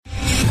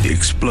the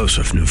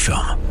explosive new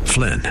film,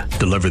 Flynn,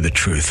 deliver the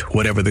truth,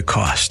 whatever the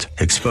cost,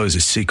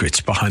 exposes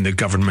secrets behind the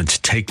government's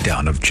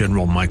takedown of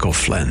General Michael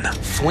Flynn.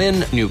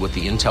 Flynn knew what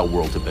the intel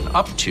world had been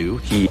up to.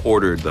 He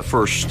ordered the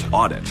first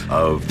audit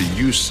of the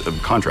use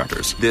of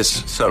contractors.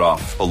 This set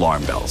off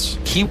alarm bells.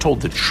 He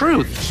told the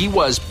truth. He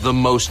was the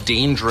most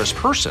dangerous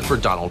person for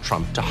Donald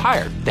Trump to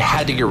hire. They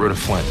had to get rid of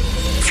Flynn.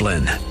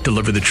 Flynn,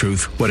 deliver the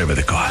truth, whatever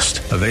the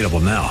cost. Available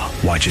now.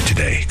 Watch it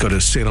today. Go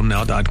to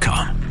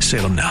salemnow.com.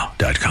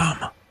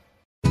 salemnow.com.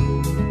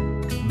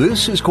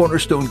 This is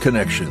Cornerstone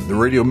Connection, the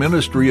radio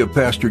ministry of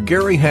Pastor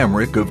Gary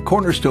Hamrick of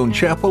Cornerstone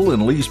Chapel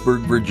in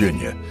Leesburg,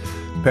 Virginia.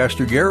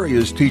 Pastor Gary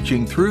is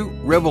teaching through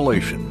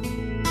Revelation. Real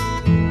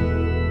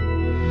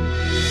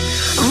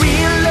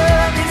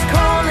love is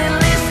calling,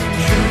 listen,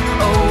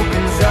 truth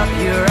opens up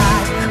your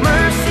eyes.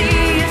 Mercy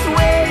is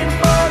waiting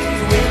for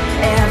you with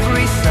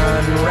every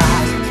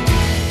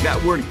sunrise.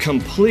 That word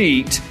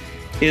complete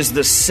is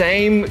the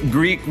same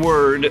Greek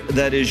word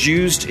that is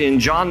used in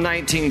John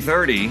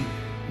 19:30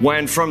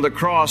 when from the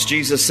cross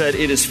Jesus said,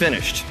 "It is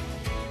finished."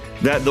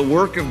 That the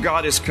work of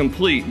God is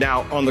complete.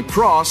 Now, on the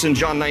cross in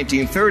John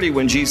 19:30,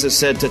 when Jesus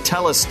said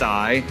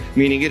tetelestai,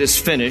 meaning it is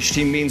finished,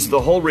 he means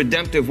the whole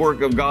redemptive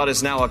work of God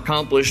is now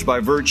accomplished by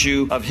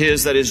virtue of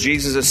his, that is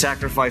Jesus'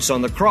 sacrifice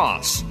on the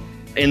cross.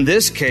 In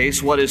this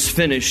case, what is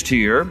finished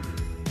here,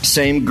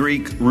 same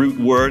Greek root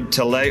word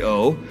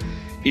teleo,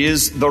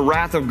 is the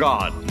wrath of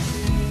God.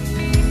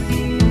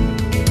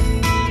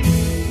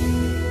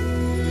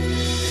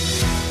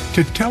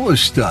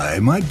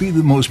 Tetelestai might be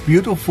the most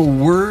beautiful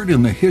word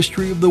in the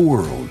history of the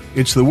world.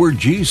 It's the word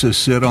Jesus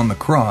said on the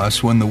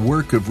cross when the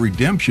work of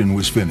redemption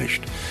was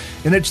finished.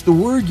 And it's the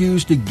word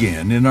used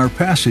again in our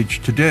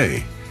passage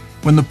today.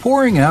 When the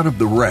pouring out of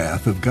the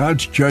wrath of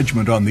God's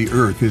judgment on the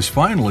earth is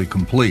finally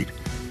complete.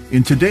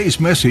 In today's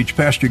message,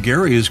 Pastor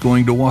Gary is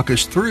going to walk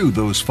us through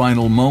those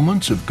final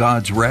moments of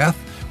God's wrath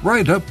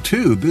right up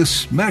to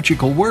this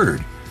magical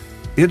word.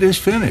 It is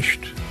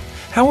finished.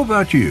 How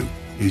about you?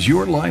 Is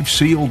your life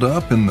sealed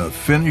up in the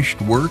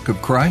finished work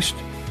of Christ?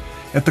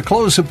 At the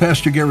close of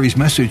Pastor Gary's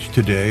message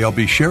today, I'll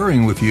be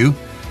sharing with you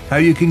how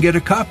you can get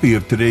a copy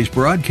of today's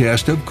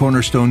broadcast of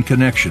Cornerstone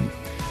Connection.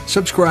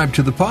 Subscribe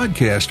to the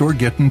podcast or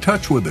get in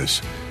touch with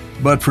us.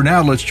 But for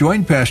now, let's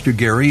join Pastor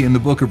Gary in the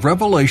book of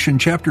Revelation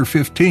chapter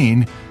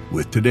 15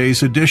 with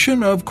today's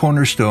edition of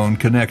Cornerstone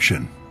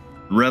Connection.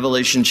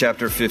 Revelation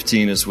chapter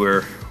 15 is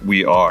where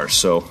we are,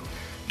 so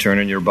turn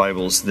in your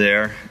Bibles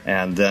there,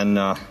 and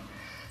then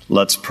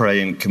let's pray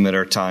and commit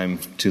our time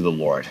to the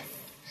Lord.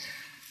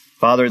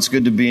 Father, it's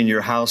good to be in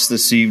your house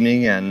this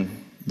evening, and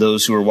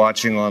those who are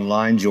watching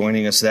online,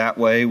 joining us that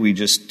way, we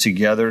just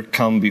together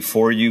come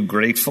before you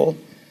grateful.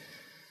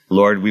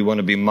 Lord, we want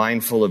to be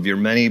mindful of your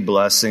many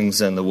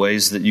blessings and the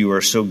ways that you are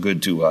so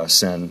good to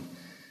us, and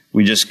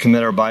we just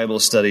commit our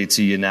Bible study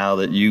to you now,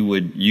 that you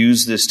would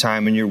use this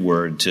time in your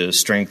word to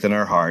strengthen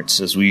our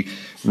hearts as we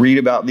read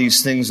about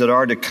these things that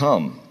are to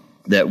come,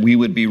 that we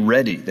would be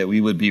ready, that we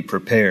would be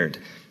prepared,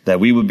 that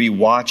we would be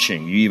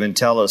watching. You even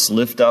tell us,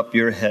 lift up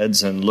your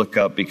heads and look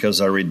up because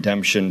our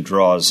redemption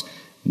draws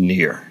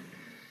near.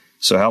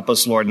 So help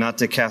us, Lord, not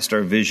to cast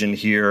our vision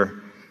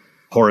here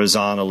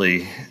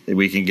horizontally, that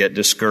we can get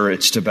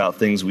discouraged about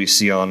things we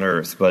see on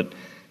earth, but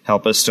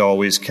help us to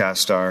always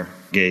cast our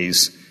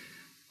gaze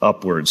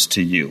upwards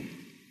to you.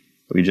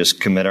 We just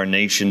commit our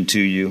nation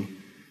to you.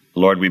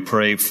 Lord, we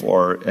pray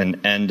for an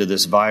end to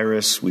this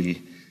virus.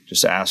 We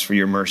just ask for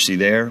your mercy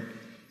there,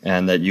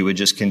 and that you would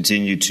just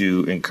continue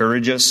to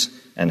encourage us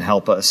and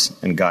help us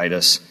and guide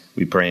us.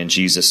 We pray in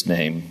Jesus'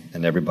 name.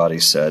 And everybody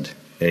said,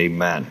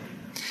 amen.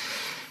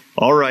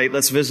 All right,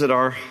 let's visit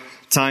our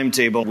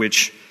timetable,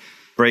 which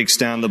breaks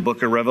down the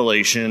book of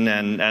Revelation.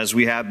 And as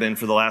we have been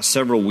for the last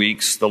several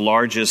weeks, the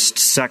largest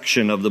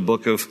section of the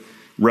book of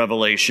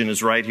Revelation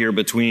is right here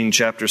between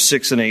chapter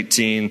 6 and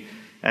 18,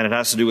 and it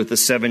has to do with the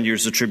 7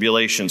 years of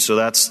tribulation. So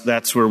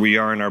that's where we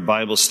are in our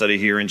Bible study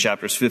here in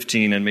chapters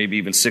 15 and maybe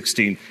even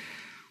 16.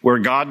 Where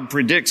God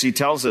predicts, he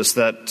tells us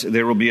that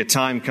there will be a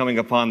time coming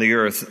upon the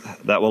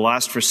earth that will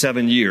last for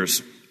 7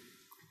 years,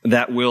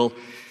 that will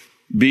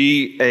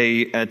be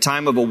a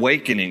time of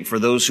awakening for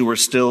those who are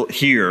still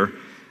here,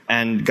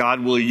 and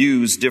God will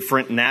use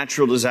different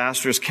natural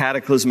disasters,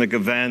 cataclysmic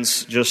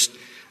events, just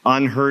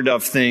unheard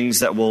of things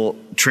that will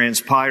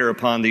transpire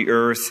upon the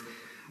earth.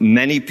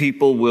 Many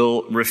people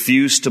will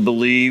refuse to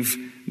believe,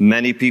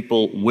 many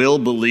people will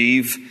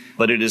believe,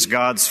 but it is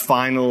God's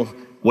final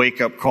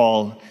wake-up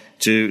call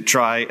to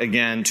try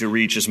again to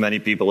reach as many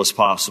people as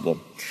possible.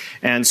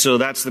 And so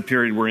that's the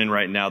period we're in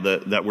right now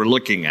that we're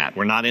looking at.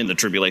 We're not in the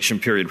tribulation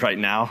period right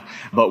now,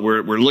 but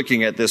we're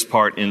looking at this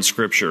part in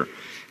Scripture.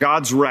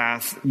 God's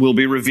wrath will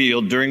be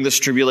revealed during this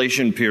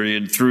tribulation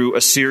period through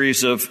a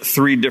series of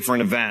 3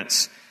 different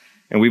events.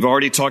 And we've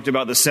already talked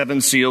about the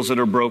 7 seals that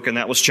are broken.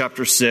 That was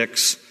chapter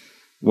 6.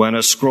 When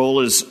a scroll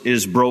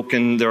is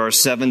broken, there are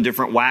 7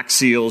 different wax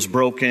seals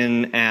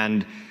broken,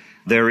 and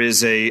there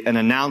is an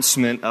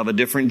announcement of a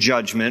different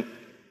judgment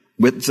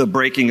with the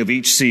breaking of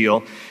each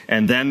seal.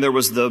 And then there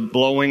was the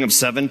blowing of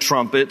 7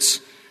 trumpets.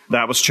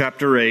 That was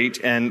chapter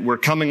 8, and we're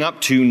coming up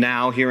to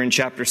now here in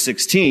chapter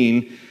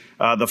 16,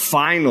 the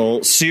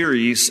final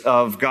series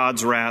of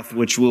God's wrath,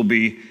 which will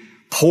be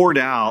poured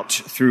out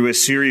through a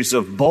series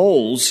of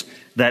bowls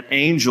that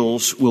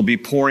angels will be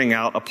pouring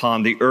out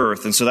upon the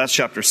earth. And so that's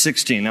chapter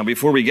 16. Now,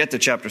 before we get to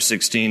chapter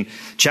 16,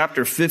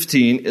 chapter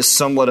 15 is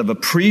somewhat of a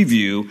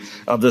preview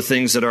of the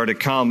things that are to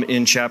come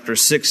in chapter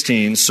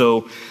 16.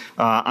 So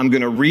I'm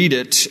going to read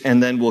it,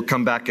 and then we'll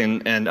come back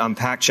and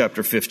unpack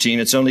chapter 15.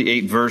 It's only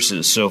 8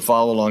 verses, so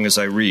follow along as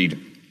I read.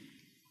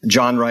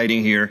 John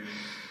writing here,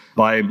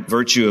 by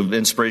virtue of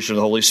inspiration of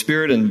the Holy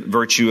Spirit and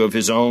virtue of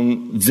his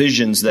own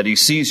visions that he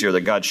sees here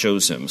that God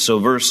shows him. So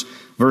verse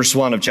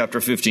 1 of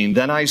chapter 15,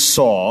 "Then I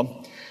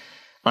saw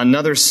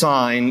another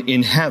sign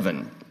in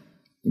heaven,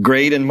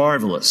 great and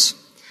marvelous,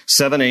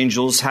 7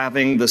 angels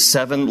having the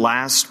 7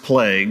 last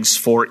plagues,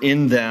 for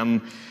in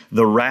them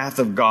the wrath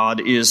of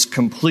God is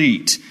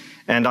complete.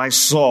 And I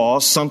saw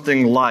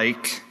something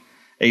like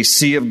a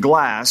sea of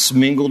glass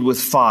mingled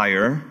with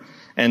fire,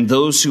 and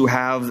those who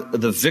have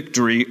the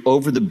victory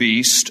over the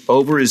beast,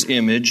 over his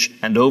image,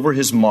 and over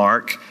his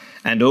mark,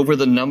 and over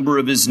the number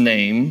of his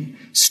name,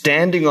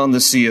 standing on the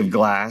sea of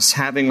glass,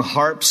 having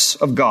harps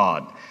of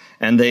God.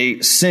 And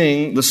they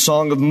sing the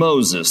song of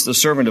Moses, the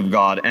servant of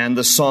God, and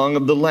the song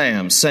of the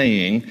Lamb,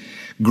 saying,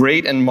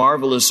 Great and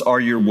marvelous are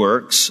your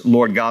works,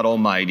 Lord God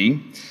Almighty.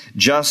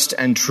 Just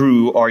and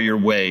true are your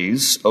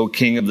ways, O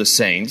King of the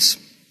saints.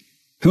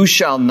 Who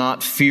shall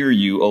not fear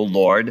you, O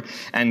Lord,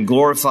 and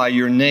glorify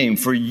your name?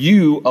 For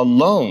you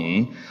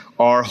alone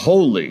are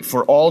holy,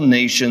 for all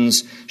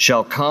nations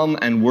shall come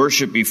and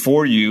worship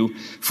before you,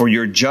 for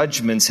your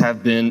judgments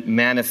have been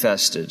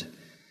manifested.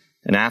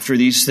 And after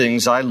these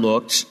things I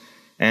looked,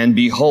 and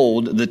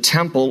behold, the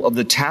temple of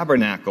the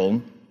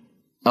tabernacle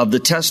of the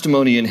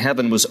testimony in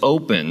heaven was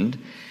opened,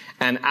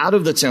 and out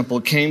of the temple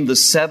came the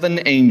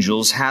 7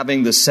 angels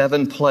having the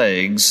 7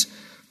 plagues,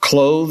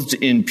 clothed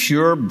in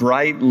pure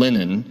bright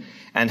linen,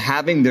 and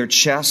having their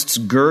chests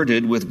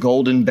girded with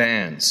golden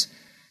bands.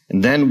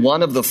 And then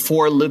one of the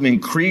 4 living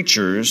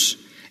creatures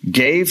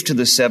gave to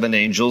the 7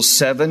 angels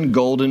 7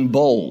 golden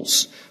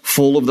bowls,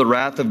 full of the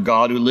wrath of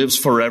God who lives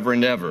forever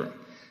and ever.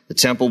 The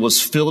temple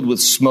was filled with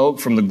smoke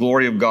from the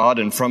glory of God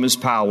and from his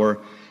power,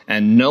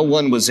 and no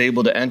one was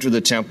able to enter the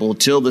temple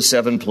till the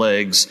 7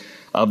 plagues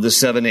of the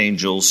 7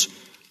 angels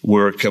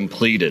were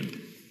completed.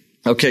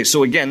 Okay,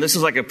 so again, this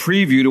is like a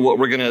preview to what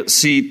we're going to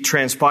see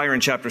transpire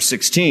in chapter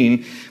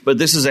 16, but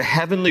this is a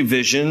heavenly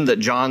vision that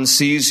John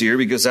sees here,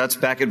 because that's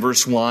back at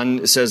verse 1.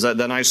 It says that,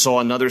 then I saw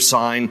another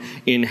sign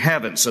in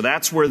heaven. So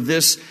that's where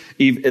these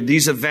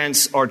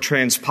events are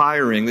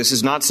transpiring. This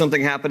is not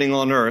something happening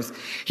on earth.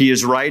 He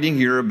is writing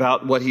here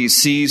about what he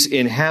sees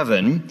in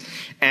heaven,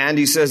 and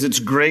he says it's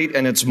great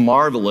and it's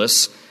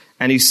marvelous.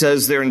 And he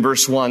says there in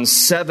verse 1,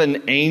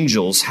 7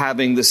 angels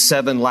having the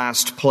 7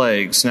 last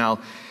plagues. Now,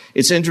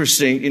 it's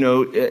interesting,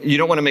 you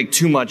don't want to make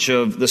too much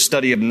of the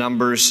study of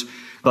numbers,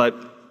 but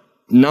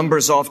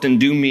numbers often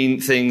do mean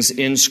things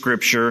in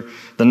Scripture.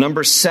 The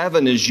number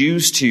 7 is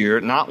used here,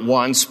 not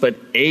once, but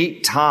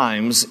 8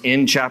 times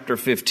in chapter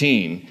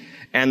 15.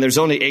 And there's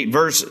only 8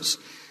 verses.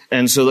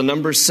 And so the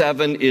number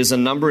 7 is a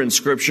number in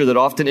Scripture that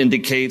often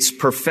indicates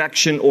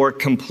perfection or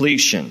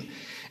completion.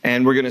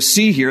 And we're going to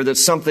see here that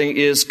something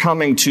is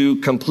coming to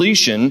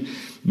completion,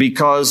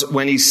 because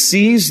when he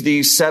sees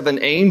these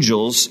 7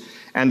 angels,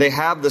 and they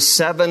have the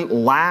 7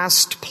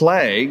 last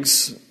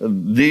plagues,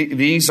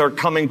 these are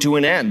coming to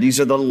an end. These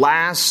are the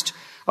last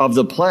of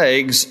the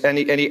plagues. And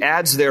he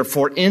adds,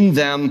 therefore, in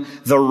them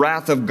the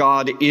wrath of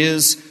God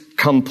is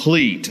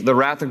complete. The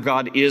wrath of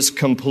God is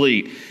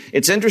complete.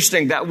 It's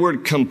interesting, that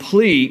word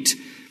complete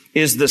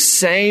is the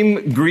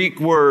same Greek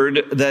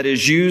word that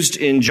is used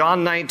in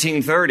John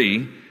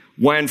 19:30,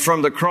 when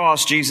from the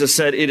cross Jesus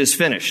said, it is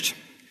finished.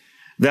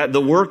 That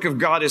the work of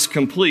God is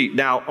complete.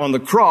 Now, on the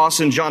cross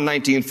in John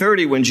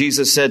 19:30, when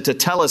Jesus said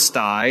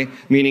tetelestai,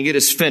 meaning it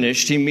is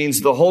finished, he means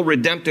the whole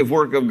redemptive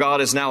work of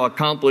God is now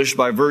accomplished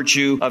by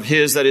virtue of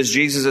his, that is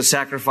Jesus'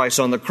 sacrifice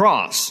on the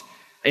cross.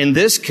 In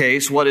this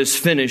case, what is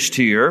finished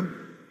here,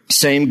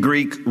 same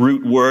Greek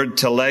root word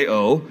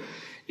teleo,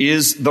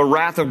 is the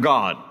wrath of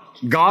God.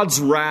 God's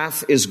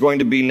wrath is going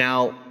to be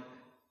now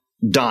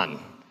done.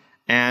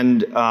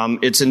 And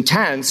it's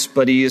intense,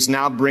 but he is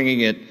now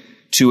bringing it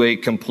to a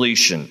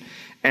completion.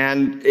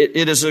 And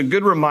it is a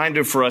good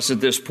reminder for us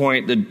at this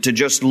point to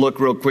just look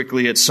real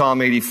quickly at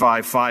Psalm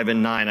 85, 5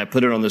 and 9. I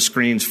put it on the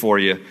screens for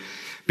you,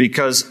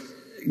 because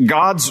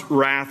God's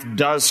wrath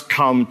does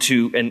come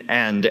to an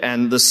end.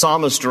 And the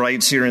psalmist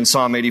writes here in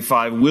Psalm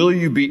 85, will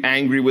you be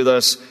angry with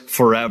us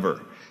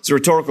forever? It's a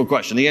rhetorical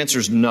question. The answer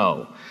is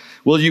no.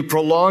 Will you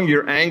prolong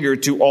your anger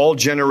to all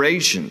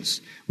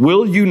generations?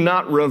 Will you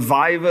not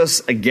revive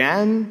us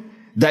again,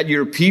 that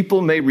your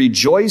people may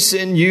rejoice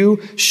in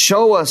you?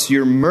 Show us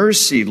your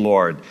mercy,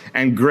 Lord,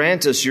 and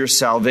grant us your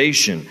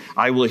salvation.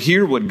 I will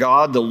hear what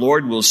God, the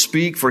Lord, will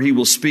speak, for he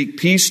will speak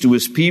peace to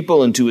his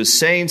people and to his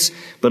saints,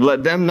 but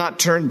let them not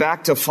turn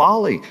back to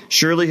folly.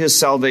 Surely his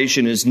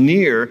salvation is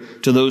near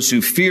to those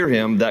who fear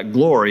him, that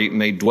glory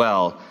may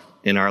dwell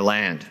in our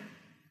land.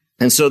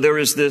 And so there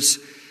is this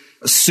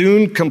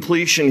soon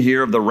completion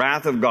here of the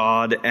wrath of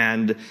God,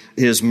 and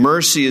his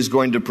mercy is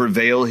going to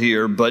prevail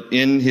here, but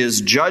in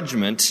his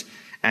judgment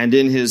and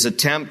in his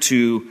attempt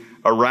to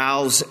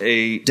arouse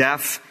a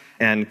deaf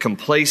and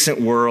complacent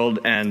world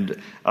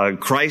and a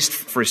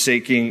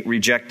Christ-forsaking,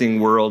 rejecting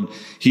world,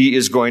 he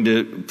is going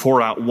to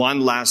pour out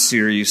one last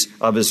series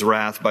of his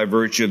wrath by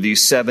virtue of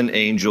these 7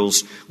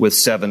 angels with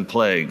 7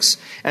 plagues.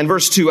 And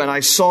verse 2, and I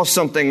saw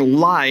something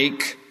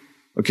like,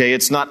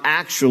 it's not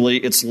actually,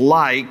 it's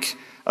like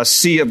a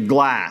sea of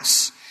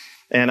glass.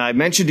 And I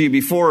mentioned to you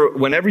before,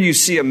 whenever you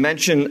see a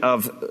mention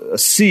of a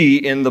sea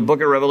in the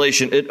book of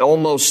Revelation, it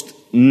almost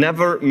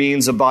never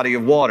means a body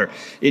of water.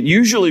 It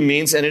usually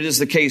means, and it is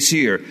the case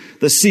here,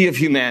 the sea of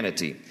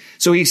humanity.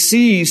 So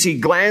he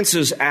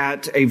glances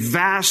at a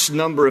vast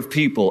number of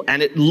people,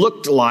 and it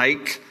looked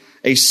like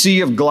a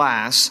sea of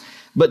glass.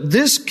 But in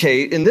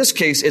this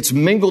case, it's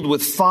mingled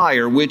with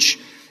fire, which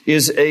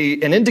is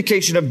an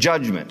indication of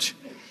judgment.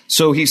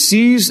 So he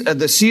sees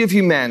the sea of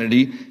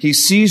humanity, he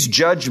sees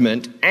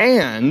judgment,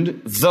 and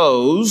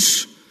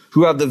those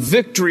who have the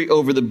victory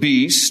over the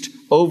beast,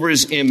 over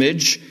his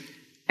image,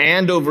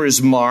 and over his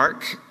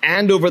mark,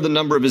 and over the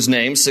number of his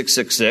name,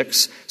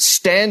 666,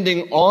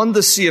 standing on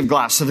the sea of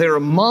glass. So they're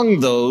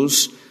among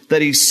those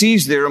that he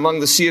sees there among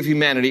the sea of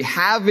humanity,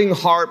 having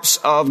harps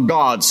of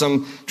God.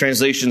 Some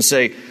translations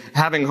say,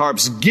 having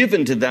harps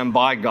given to them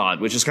by God,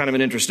 which is kind of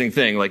an interesting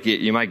thing. Like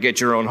you might get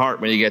your own harp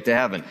when you get to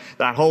heaven.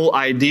 That whole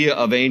idea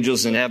of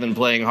angels in heaven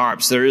playing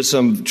harps, there is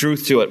some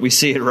truth to it. We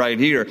see it right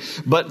here.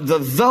 But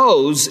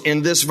those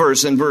in this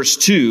verse, in verse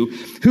 2,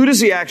 who does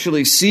he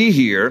actually see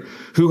here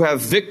who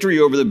have victory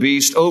over the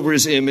beast, over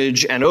his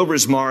image, and over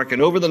his mark,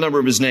 and over the number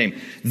of his name?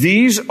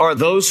 These are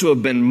those who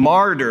have been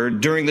martyred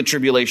during the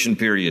tribulation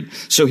period.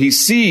 So he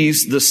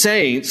sees the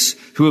saints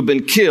who have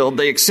been killed.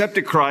 They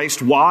accepted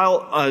Christ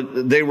while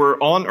they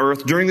were on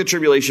earth during the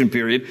tribulation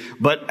period,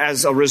 but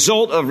as a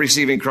result of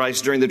receiving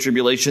Christ during the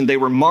tribulation, they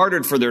were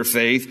martyred for their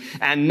faith,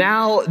 and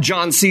now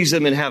John sees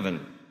them in heaven,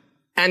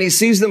 and he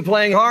sees them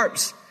playing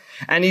harps,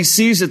 and he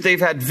sees that they've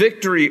had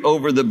victory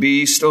over the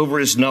beast, over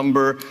his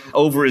number,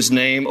 over his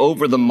name,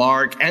 over the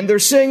mark, and they're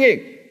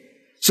singing.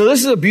 So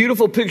this is a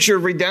beautiful picture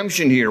of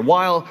redemption here.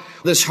 While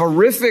this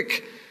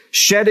horrific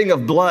shedding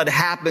of blood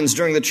happens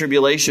during the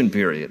tribulation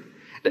period,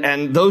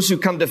 and those who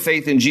come to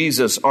faith in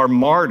Jesus are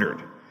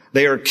martyred,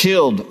 they are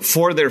killed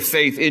for their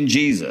faith in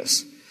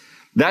Jesus.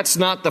 That's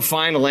not the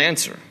final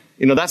answer.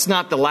 That's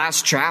not the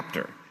last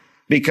chapter.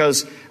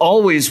 Because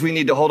always we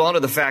need to hold on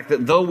to the fact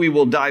that though we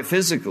will die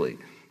physically,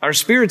 our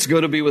spirits go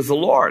to be with the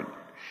Lord.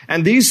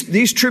 And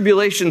these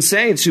tribulation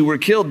saints who were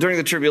killed during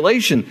the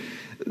tribulation,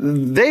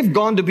 they've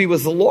gone to be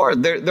with the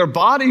Lord. Their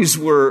bodies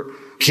were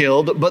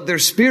killed, but their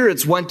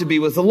spirits went to be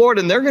with the Lord,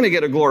 and they're going to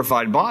get a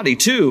glorified body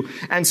too.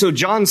 And so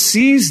John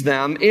sees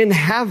them in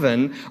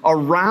heaven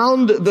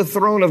around the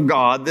throne of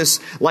God, this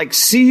like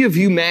sea of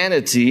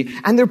humanity,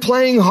 and they're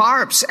playing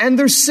harps, and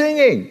they're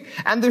singing.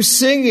 And they're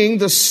singing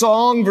the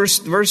song, verse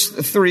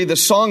 3, the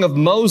song of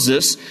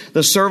Moses,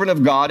 the servant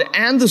of God,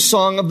 and the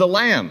song of the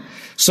Lamb.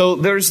 So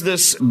there's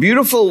this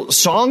beautiful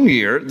song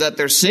here that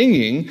they're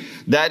singing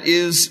that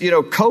is,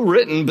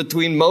 co-written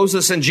between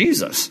Moses and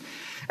Jesus.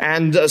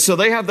 And so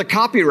they have the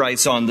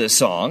copyrights on this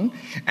song,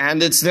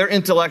 and it's their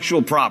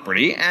intellectual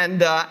property,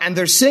 and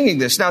they're singing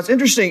this. Now, it's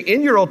interesting,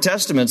 in your Old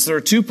Testaments, there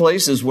are 2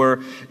 places where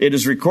it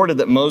is recorded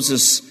that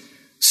Moses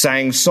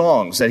sang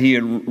songs, that he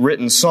had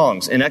written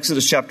songs, in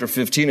Exodus chapter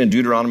 15 and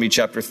Deuteronomy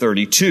chapter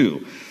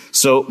 32.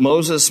 So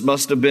Moses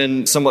must have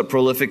been somewhat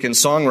prolific in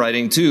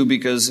songwriting too,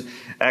 because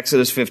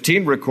Exodus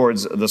 15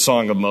 records the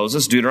song of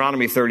Moses.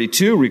 Deuteronomy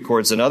 32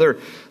 records another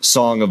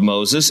song of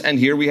Moses. And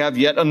here we have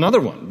yet another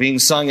one being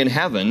sung in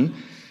heaven.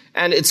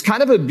 And it's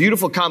kind of a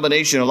beautiful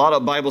combination. A lot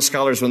of Bible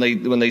scholars, when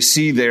they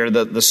see there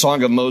the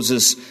song of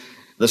Moses,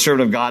 the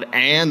servant of God,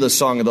 and the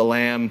song of the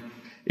Lamb,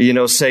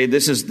 say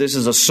this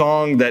is a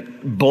song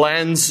that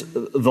blends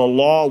the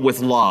law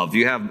with love.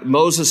 You have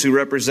Moses, who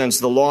represents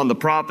the law and the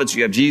prophets.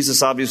 You have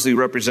Jesus, obviously, who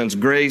represents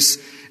grace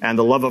and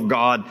the love of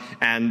God.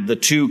 And the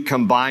two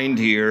combined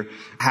here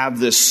have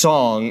this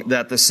song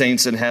that the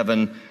saints in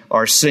heaven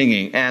are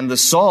singing. And the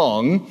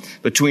song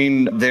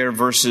between their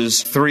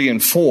verses 3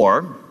 and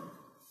 4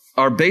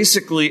 are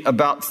basically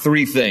about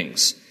 3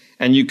 things.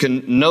 And you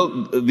can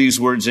note these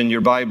words in your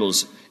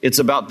Bibles. It's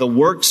about the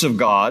works of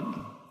God.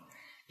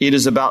 It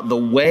is about the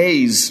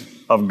ways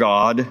of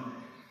God,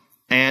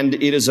 and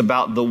it is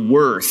about the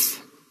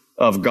worth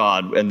of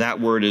God. And that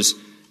word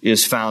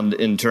is found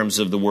in terms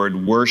of the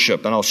word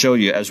worship. And I'll show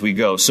you as we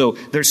go. So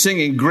they're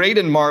singing, great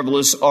and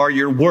marvelous are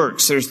your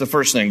works. There's the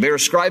first thing. They're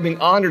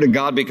ascribing honor to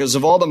God because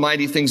of all the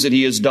mighty things that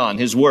he has done,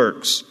 his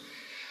works.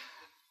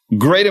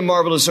 Great and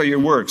marvelous are your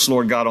works,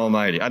 Lord God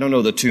Almighty. I don't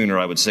know the tune, or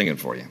I would sing it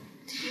for you.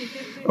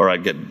 Or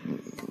I'd get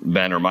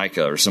Ben or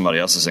Micah or somebody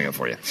else to sing it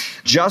for you.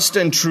 Just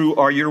and true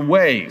are your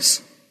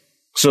ways.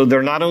 So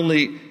they're not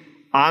only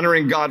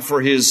honoring God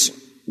for his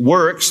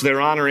works,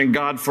 they're honoring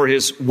God for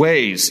his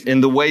ways,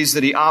 in the ways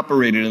that he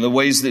operated, in the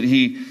ways that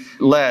he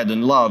led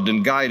and loved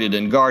and guided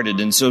and guarded.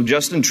 And so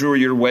just and true are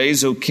your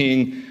ways, O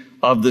King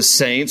of the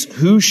saints,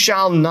 who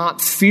shall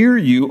not fear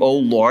you, O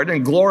Lord,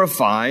 and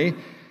glorify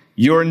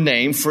your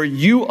name, for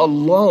you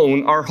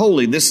alone are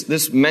holy.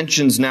 This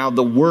mentions now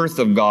the worth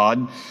of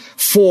God.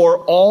 For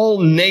all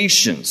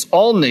nations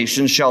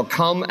shall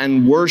come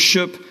and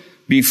worship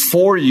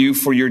before you,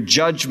 for your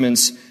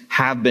judgments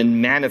have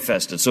been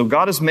manifested. So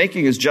God is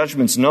making his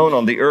judgments known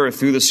on the earth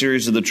through the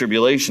series of the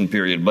tribulation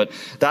period. But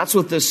that's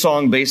what this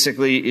song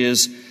basically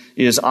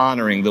is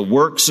honoring: the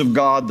works of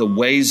God, the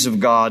ways of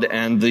God,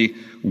 and the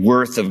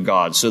worth of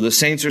God. So the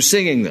saints are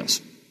singing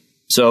this.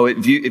 So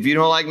if you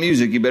don't like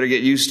music, you better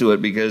get used to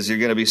it, because you're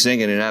going to be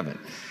singing in heaven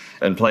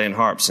and playing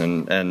harps.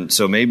 And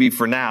so maybe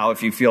for now,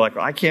 if you feel like,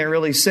 I can't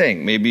really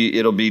sing, maybe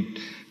it'll be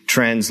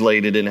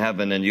translated in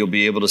heaven and you'll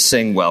be able to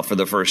sing well for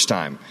the first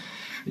time.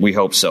 We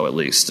hope so, at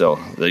least, so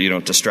that you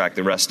don't distract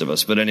the rest of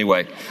us. But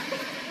anyway,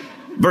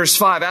 verse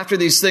 5, after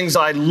these things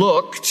I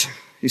looked,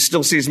 he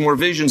still sees more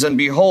visions, and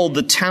behold,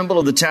 the temple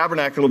of the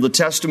tabernacle of the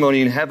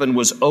testimony in heaven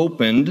was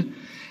opened,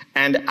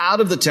 and out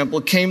of the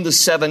temple came the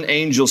 7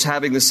 angels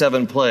having the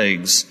 7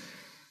 plagues,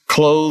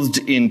 clothed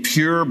in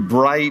pure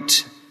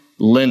bright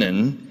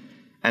linen,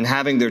 and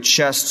having their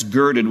chests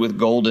girded with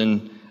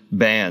golden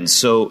bands.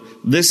 So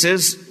this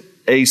is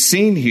a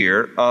scene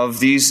here of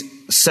these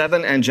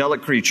 7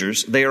 angelic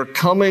creatures. They are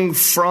coming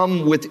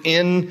from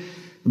within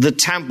the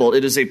temple.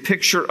 It is a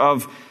picture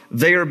of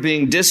they are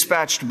being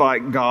dispatched by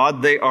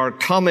God. They are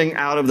coming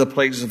out of the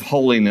place of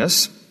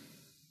holiness,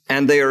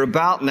 and they are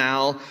about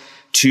now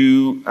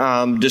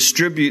to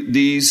distribute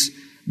these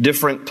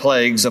different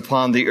plagues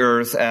upon the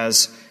earth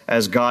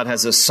as God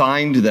has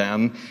assigned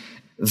them.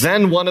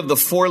 Then one of the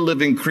 4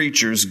 living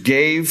creatures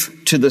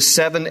gave to the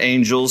 7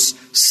 angels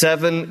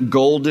 7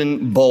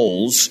 golden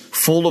bowls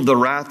full of the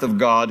wrath of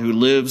God, who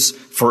lives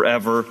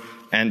forever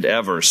and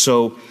ever.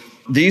 So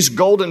these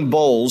golden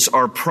bowls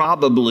are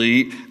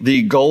probably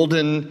the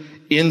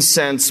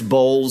incense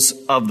bowls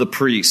of the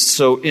priests.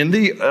 So in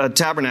the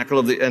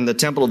tabernacle and the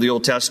temple of the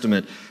Old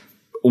Testament,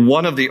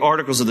 one of the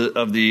articles of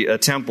the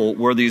temple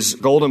were these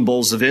golden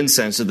bowls of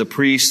incense that the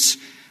priests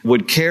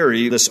would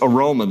carry this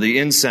aroma, the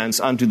incense,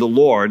 unto the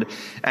Lord.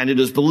 And it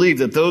is believed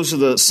that those are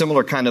the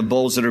similar kind of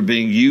bowls that are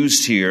being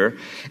used here.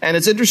 And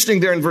it's interesting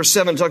there in verse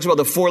 7, it talks about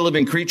the 4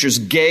 living creatures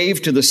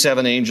gave to the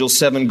 7 angels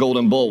 7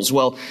 golden bowls.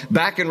 Well,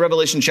 back in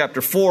Revelation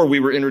chapter 4,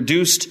 we were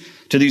introduced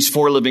to these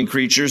 4 living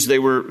creatures. They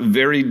were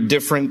very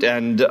different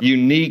and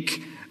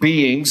unique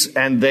beings,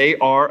 and they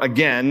are,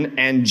 again,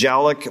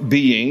 angelic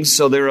beings.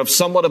 So they're of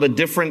somewhat of a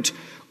different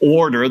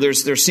order.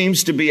 There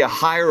seems to be a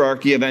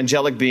hierarchy of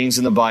angelic beings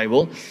in the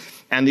Bible.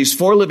 And these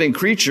 4 living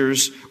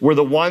creatures were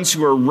the ones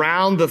who are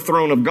around the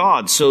throne of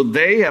God. So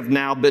they have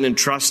now been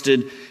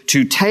entrusted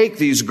to take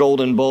these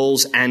golden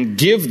bowls and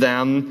give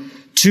them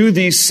to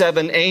these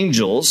 7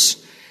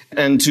 angels,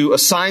 and to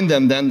assign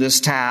them then this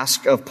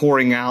task of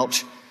pouring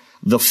out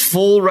the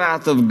full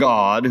wrath of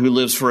God, who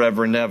lives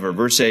forever and ever.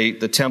 Verse 8,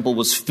 the temple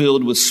was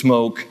filled with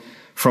smoke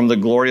from the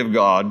glory of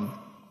God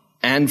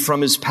and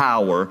from his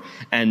power,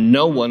 and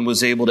no one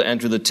was able to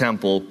enter the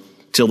temple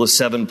till the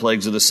 7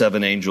 plagues of the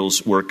 7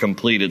 angels were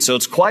completed. So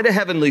it's quite a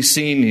heavenly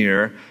scene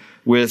here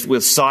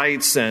with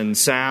sights and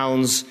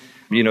sounds.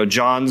 You know,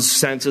 John's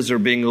senses are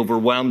being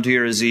overwhelmed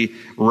here as he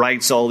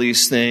writes all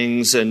these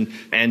things, and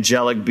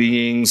angelic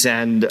beings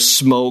and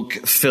smoke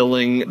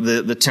filling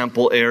the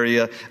temple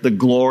area, the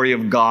glory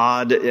of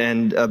God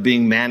and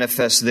being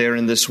manifest there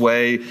in this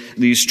way.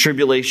 These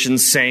tribulation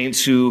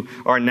saints who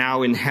are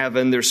now in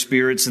heaven, their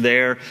spirits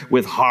there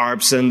with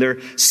harps, and they're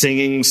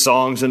singing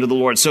songs unto the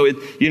Lord. So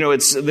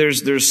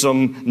there's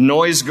some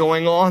noise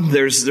going on.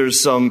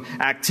 There's some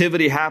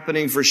activity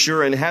happening for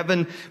sure in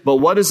heaven, but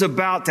what is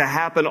about to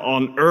happen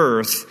on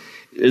earth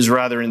is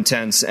rather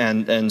intense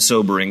and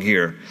sobering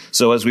here.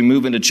 So as we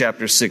move into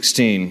chapter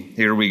 16,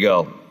 here we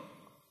go.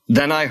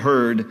 Then I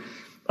heard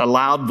a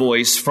loud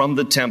voice from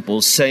the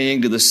temple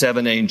saying to the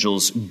 7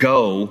 angels,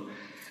 go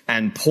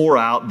and pour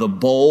out the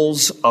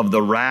bowls of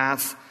the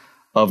wrath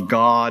of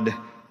God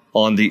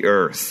on the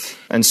earth.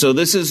 And so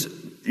this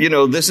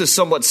is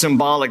somewhat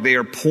symbolic. They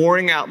are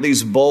pouring out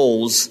these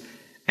bowls,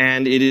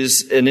 and it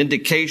is an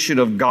indication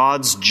of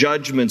God's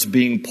judgments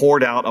being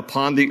poured out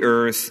upon the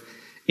earth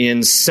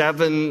in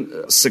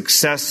 7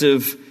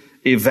 successive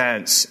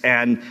events.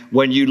 And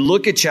when you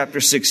look at chapter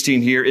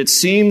 16 here, it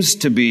seems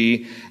to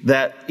be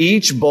that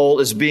each bowl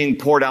is being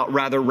poured out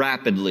rather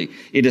rapidly.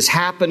 It is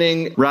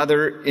happening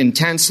rather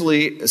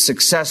intensely,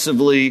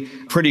 successively,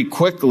 pretty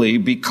quickly,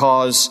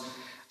 because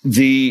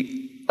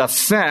the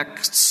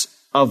effects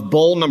of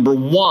bowl number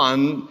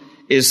 1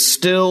 is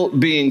still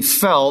being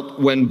felt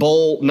when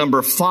bowl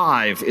number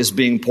 5 is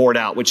being poured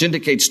out, which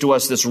indicates to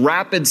us this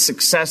rapid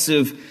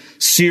successive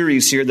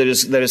series here that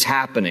is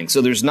happening.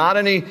 So there's not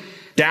any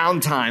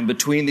downtime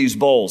between these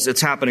bowls.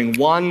 It's happening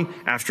one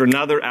after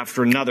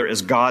another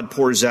as God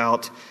pours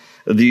out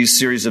these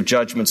series of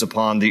judgments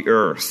upon the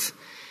earth.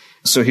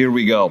 So here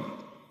we go.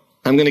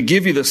 I'm going to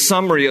give you the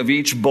summary of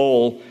each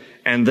bowl,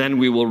 and then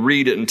we will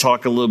read it and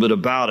talk a little bit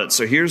about it.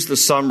 So here's the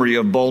summary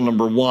of bowl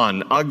number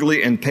 1.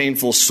 Ugly and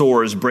painful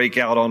sores break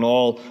out on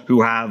all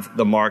who have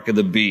the mark of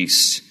the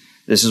beast.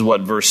 This is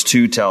what verse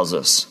 2 tells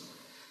us.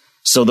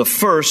 So the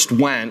first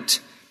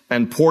went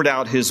and poured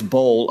out his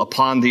bowl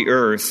upon the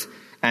earth,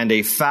 and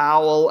a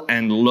foul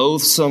and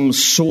loathsome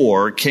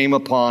sore came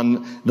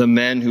upon the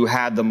men who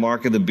had the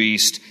mark of the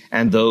beast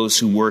and those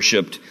who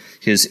worshipped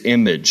his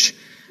image.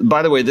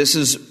 By the way, this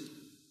is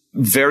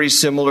very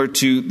similar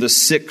to the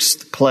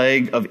sixth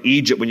plague of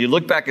Egypt. When you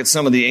look back at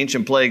some of the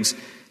ancient plagues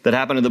that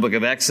happened in the book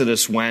of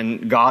Exodus,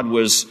 when God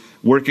was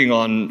working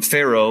on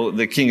Pharaoh,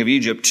 the king of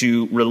Egypt,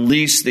 to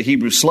release the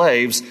Hebrew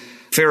slaves,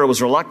 Pharaoh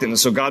was reluctant, and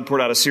so God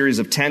poured out a series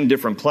of 10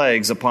 different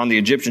plagues upon the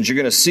Egyptians. You're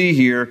going to see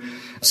here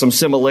some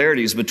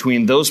similarities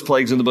between those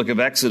plagues in the book of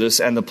Exodus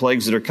and the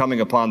plagues that are coming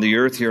upon the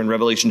earth here in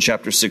Revelation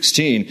chapter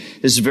 16.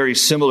 This is very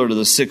similar to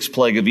the sixth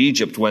plague of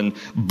Egypt, when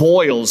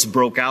boils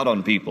broke out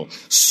on people,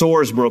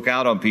 sores broke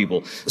out on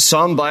people.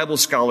 Some Bible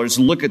scholars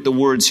look at the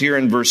words here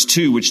in verse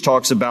 2, which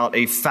talks about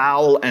a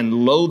foul and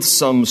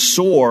loathsome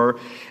sore,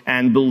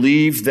 and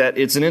believe that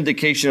it's an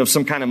indication of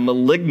some kind of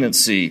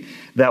malignancy,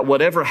 that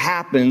whatever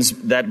happens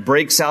that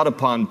breaks out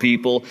upon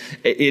people,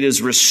 it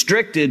is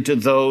restricted to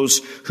those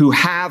who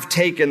have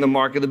taken the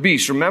mark of the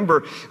beast.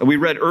 Remember, we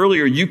read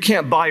earlier, you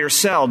can't buy or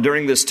sell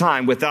during this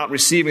time without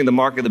receiving the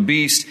mark of the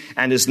beast,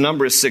 and his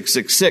number is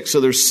 666. So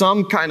there's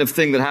some kind of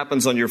thing that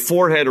happens on your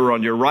forehead or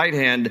on your right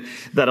hand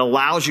that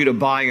allows you to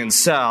buy and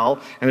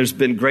sell. And there's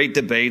been great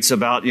debates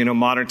about,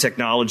 modern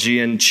technology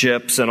and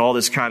chips and all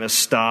this kind of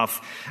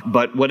stuff.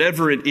 But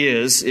whatever it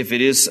is, if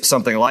it is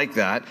something like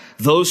that,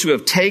 those who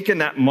have taken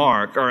that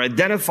mark are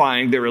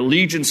identifying their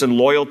allegiance and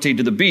loyalty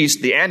to the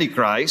beast, the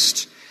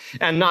Antichrist,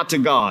 and not to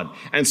God.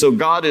 And so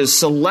God is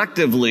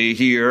selectively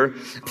here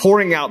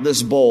pouring out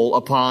this bowl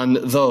upon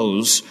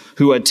those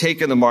who had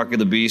taken the mark of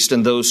the beast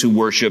and those who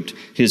worshiped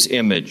his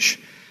image.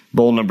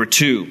 Bowl number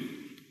 2.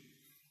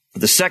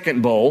 The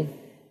second bowl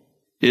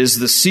is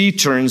the sea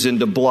turns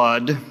into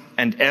blood,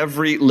 and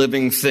every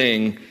living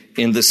thing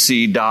in the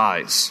sea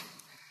dies.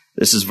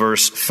 This is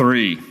verse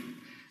 3.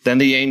 Then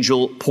the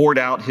angel poured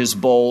out his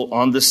bowl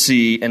on the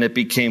sea, and it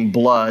became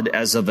blood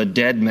as of a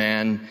dead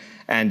man,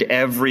 and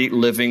every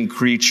living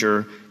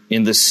creature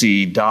in the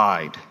sea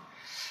died.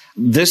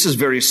 This is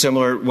very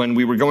similar when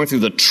we were going through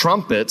the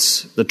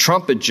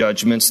trumpet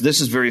judgments.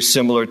 This is very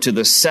similar to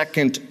the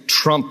second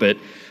trumpet.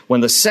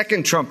 When the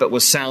second trumpet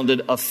was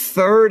sounded, a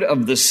third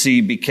of the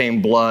sea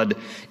became blood.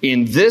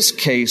 In this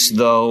case,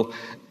 though,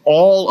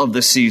 all of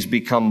the seas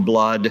become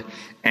blood,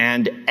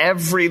 and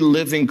every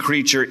living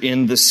creature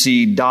in the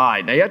sea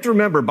died. Now you have to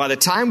remember, by the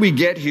time we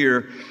get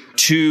here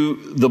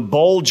to the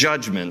bowl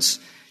judgments,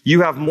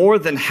 you have more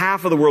than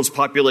half of the world's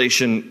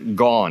population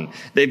gone.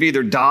 They've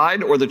either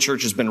died or the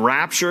church has been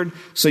raptured.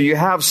 So you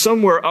have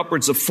somewhere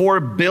upwards of 4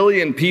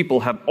 billion people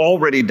have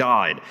already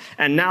died.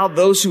 And now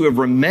those who have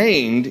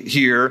remained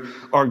here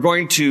are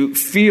going to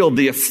feel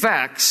the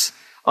effects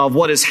of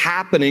what is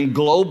happening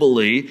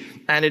globally,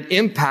 and it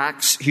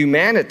impacts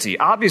humanity.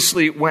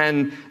 Obviously,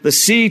 when the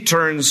sea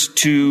turns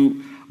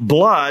to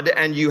blood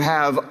and you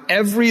have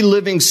every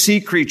living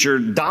sea creature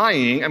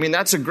dying,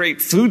 that's a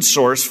great food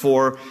source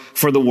for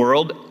the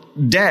world,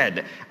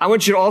 dead. I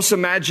want you to also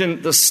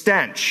imagine the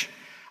stench.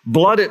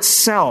 Blood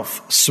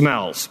itself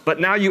smells,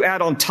 but now you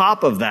add on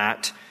top of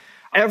that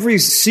every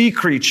sea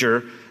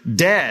creature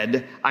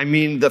dead.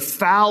 The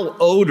foul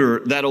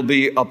odor that'll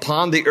be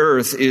upon the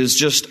earth is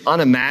just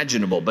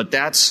unimaginable. But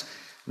that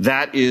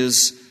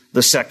is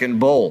the second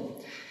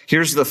bowl.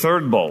 Here's the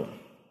third bowl.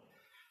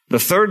 The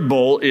third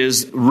bowl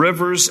is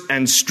rivers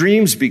and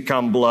streams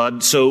become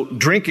blood, so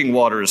drinking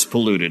water is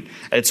polluted.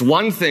 It's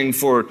one thing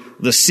for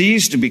the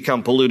seas to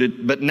become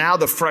polluted, but now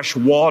the fresh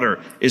water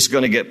is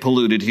going to get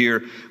polluted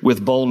here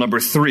with bowl number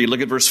 3.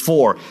 Look at verse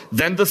 4.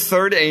 Then the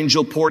third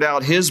angel poured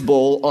out his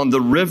bowl on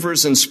the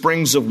rivers and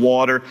springs of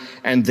water,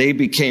 and they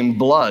became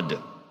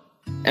blood.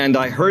 And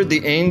I heard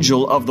the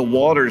angel of the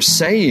waters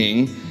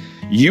saying,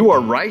 "You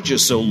are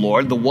righteous, O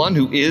Lord, the one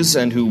who is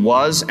and who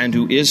was and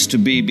who is to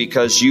be,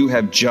 because you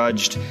have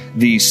judged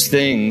these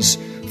things.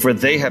 For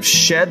they have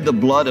shed the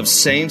blood of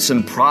saints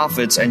and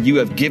prophets, and you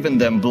have given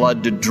them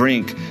blood to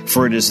drink,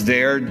 for it is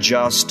their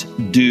just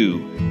due."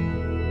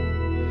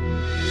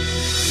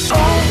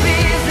 Hope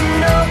is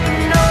an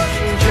open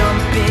ocean,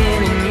 jump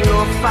in and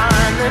you'll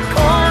find the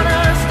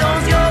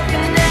cornerstone's your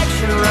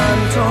connection. Run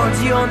towards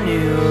your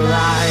new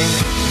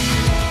life.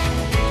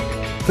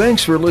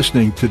 Thanks for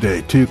listening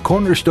today to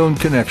Cornerstone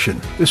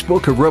Connection. This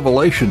book of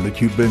Revelation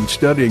that you've been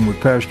studying with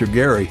Pastor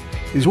Gary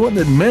is one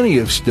that many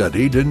have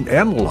studied and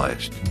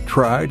analyzed,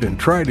 and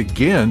tried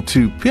again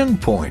to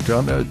pinpoint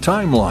on a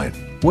timeline.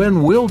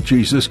 When will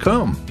Jesus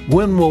come?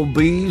 When will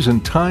these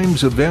and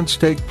times events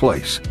take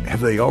place? Have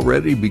they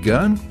already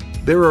begun?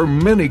 There are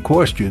many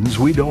questions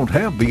we don't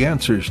have the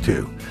answers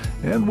to,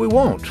 and we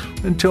won't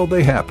until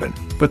they happen.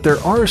 But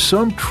there are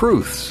some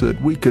truths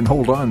that we can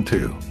hold on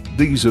to.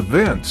 These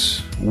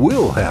events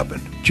will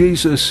happen.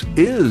 Jesus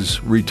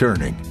is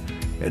returning,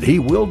 and he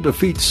will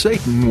defeat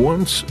Satan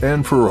once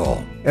and for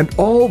all. And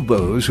all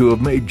those who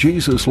have made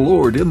Jesus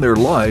Lord in their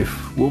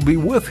life will be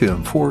with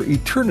him for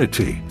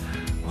eternity.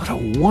 What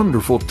a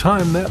wonderful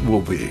time that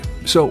will be.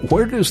 So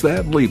where does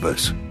that leave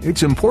us?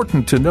 It's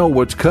important to know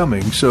what's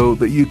coming so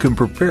that you can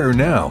prepare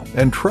now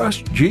and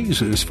trust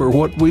Jesus for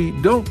what we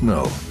don't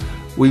know.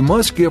 We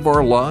must give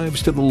our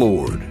lives to the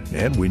Lord,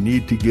 and we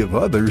need to give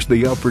others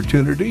the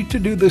opportunity to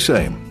do the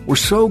same. We're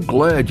so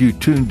glad you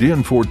tuned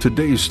in for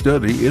today's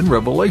study in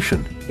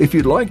Revelation. If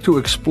you'd like to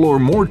explore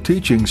more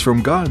teachings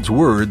from God's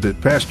Word that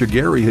Pastor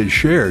Gary has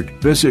shared,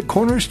 visit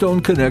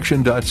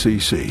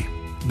cornerstoneconnection.cc.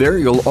 There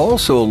you'll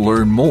also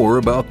learn more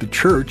about the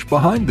church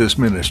behind this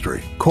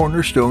ministry,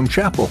 Cornerstone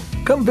Chapel.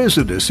 Come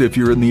visit us if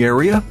you're in the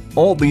area.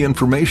 All the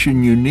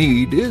information you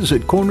need is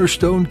at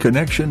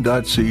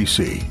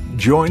cornerstoneconnection.cc.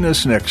 Join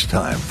us next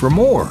time for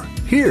more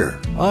here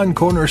on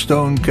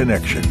Cornerstone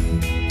Connection.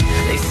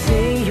 They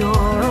say you're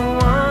a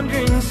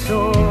wandering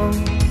soul,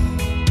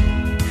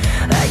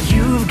 that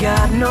you've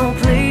got no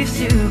place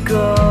to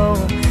go,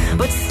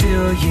 but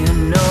still you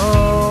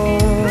know,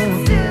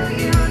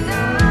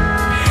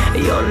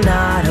 you're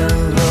not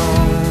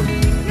alone.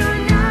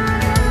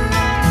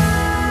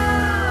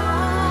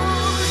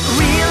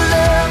 Real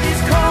love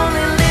is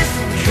calling,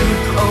 listen,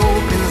 truth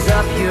opens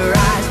up your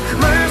eyes.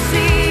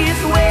 Mercy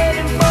is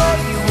waiting for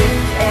you with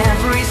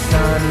every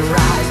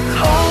sunrise.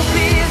 Hope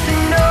is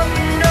an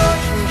open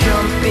ocean,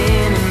 jump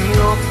in and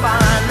you'll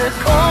find the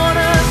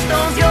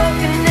cornerstones, your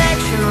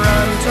connection,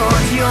 run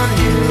towards your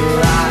new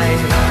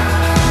life.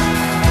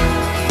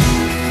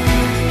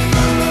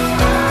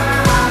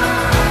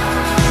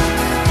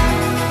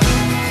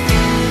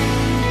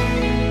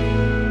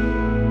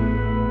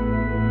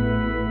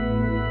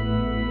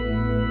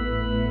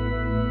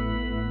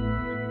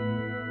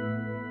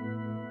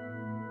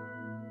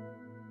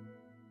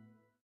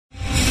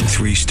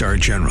 Three-star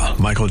General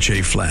Michael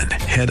J. Flynn,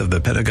 head of the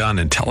Pentagon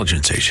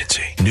Intelligence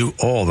Agency, knew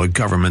all the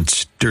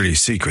government's dirty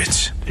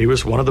secrets. He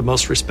was one of the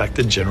most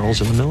respected generals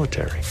in the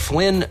military.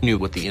 Flynn knew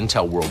what the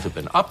intel world had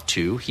been up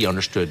to. He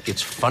understood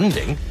its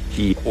funding.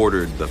 He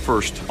ordered the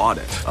first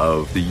audit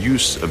of the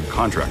use of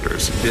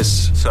contractors.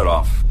 This set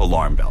off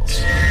alarm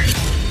bells.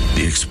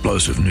 The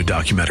explosive new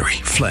documentary,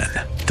 Flynn,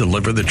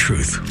 Deliver the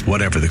Truth,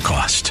 Whatever the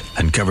Cost,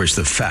 uncovers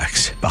the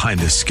facts behind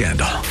this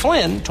scandal.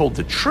 Flynn told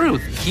the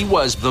truth. He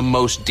was the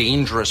most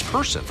dangerous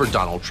person for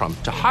Donald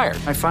Trump to hire.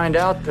 I find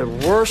out the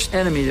worst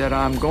enemy that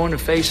I'm going to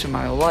face in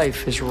my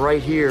life is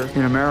right here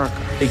in America.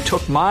 They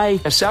took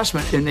my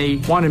assessment and they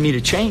wanted me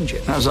to change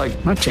it. And I was like,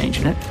 I'm not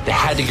changing it. They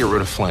had to get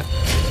rid of Flynn.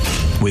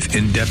 With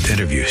in-depth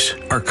interviews,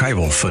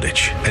 archival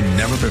footage, and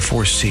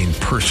never-before-seen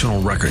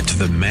personal records of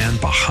the man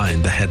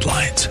behind the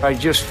headlines. I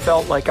just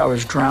felt like I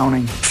was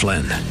drowning.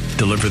 Flynn,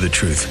 Deliver the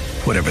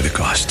Truth, Whatever the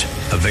Cost.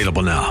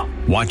 Available now.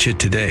 Watch it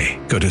today.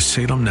 Go to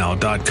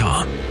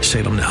salemnow.com.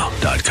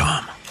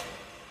 salemnow.com.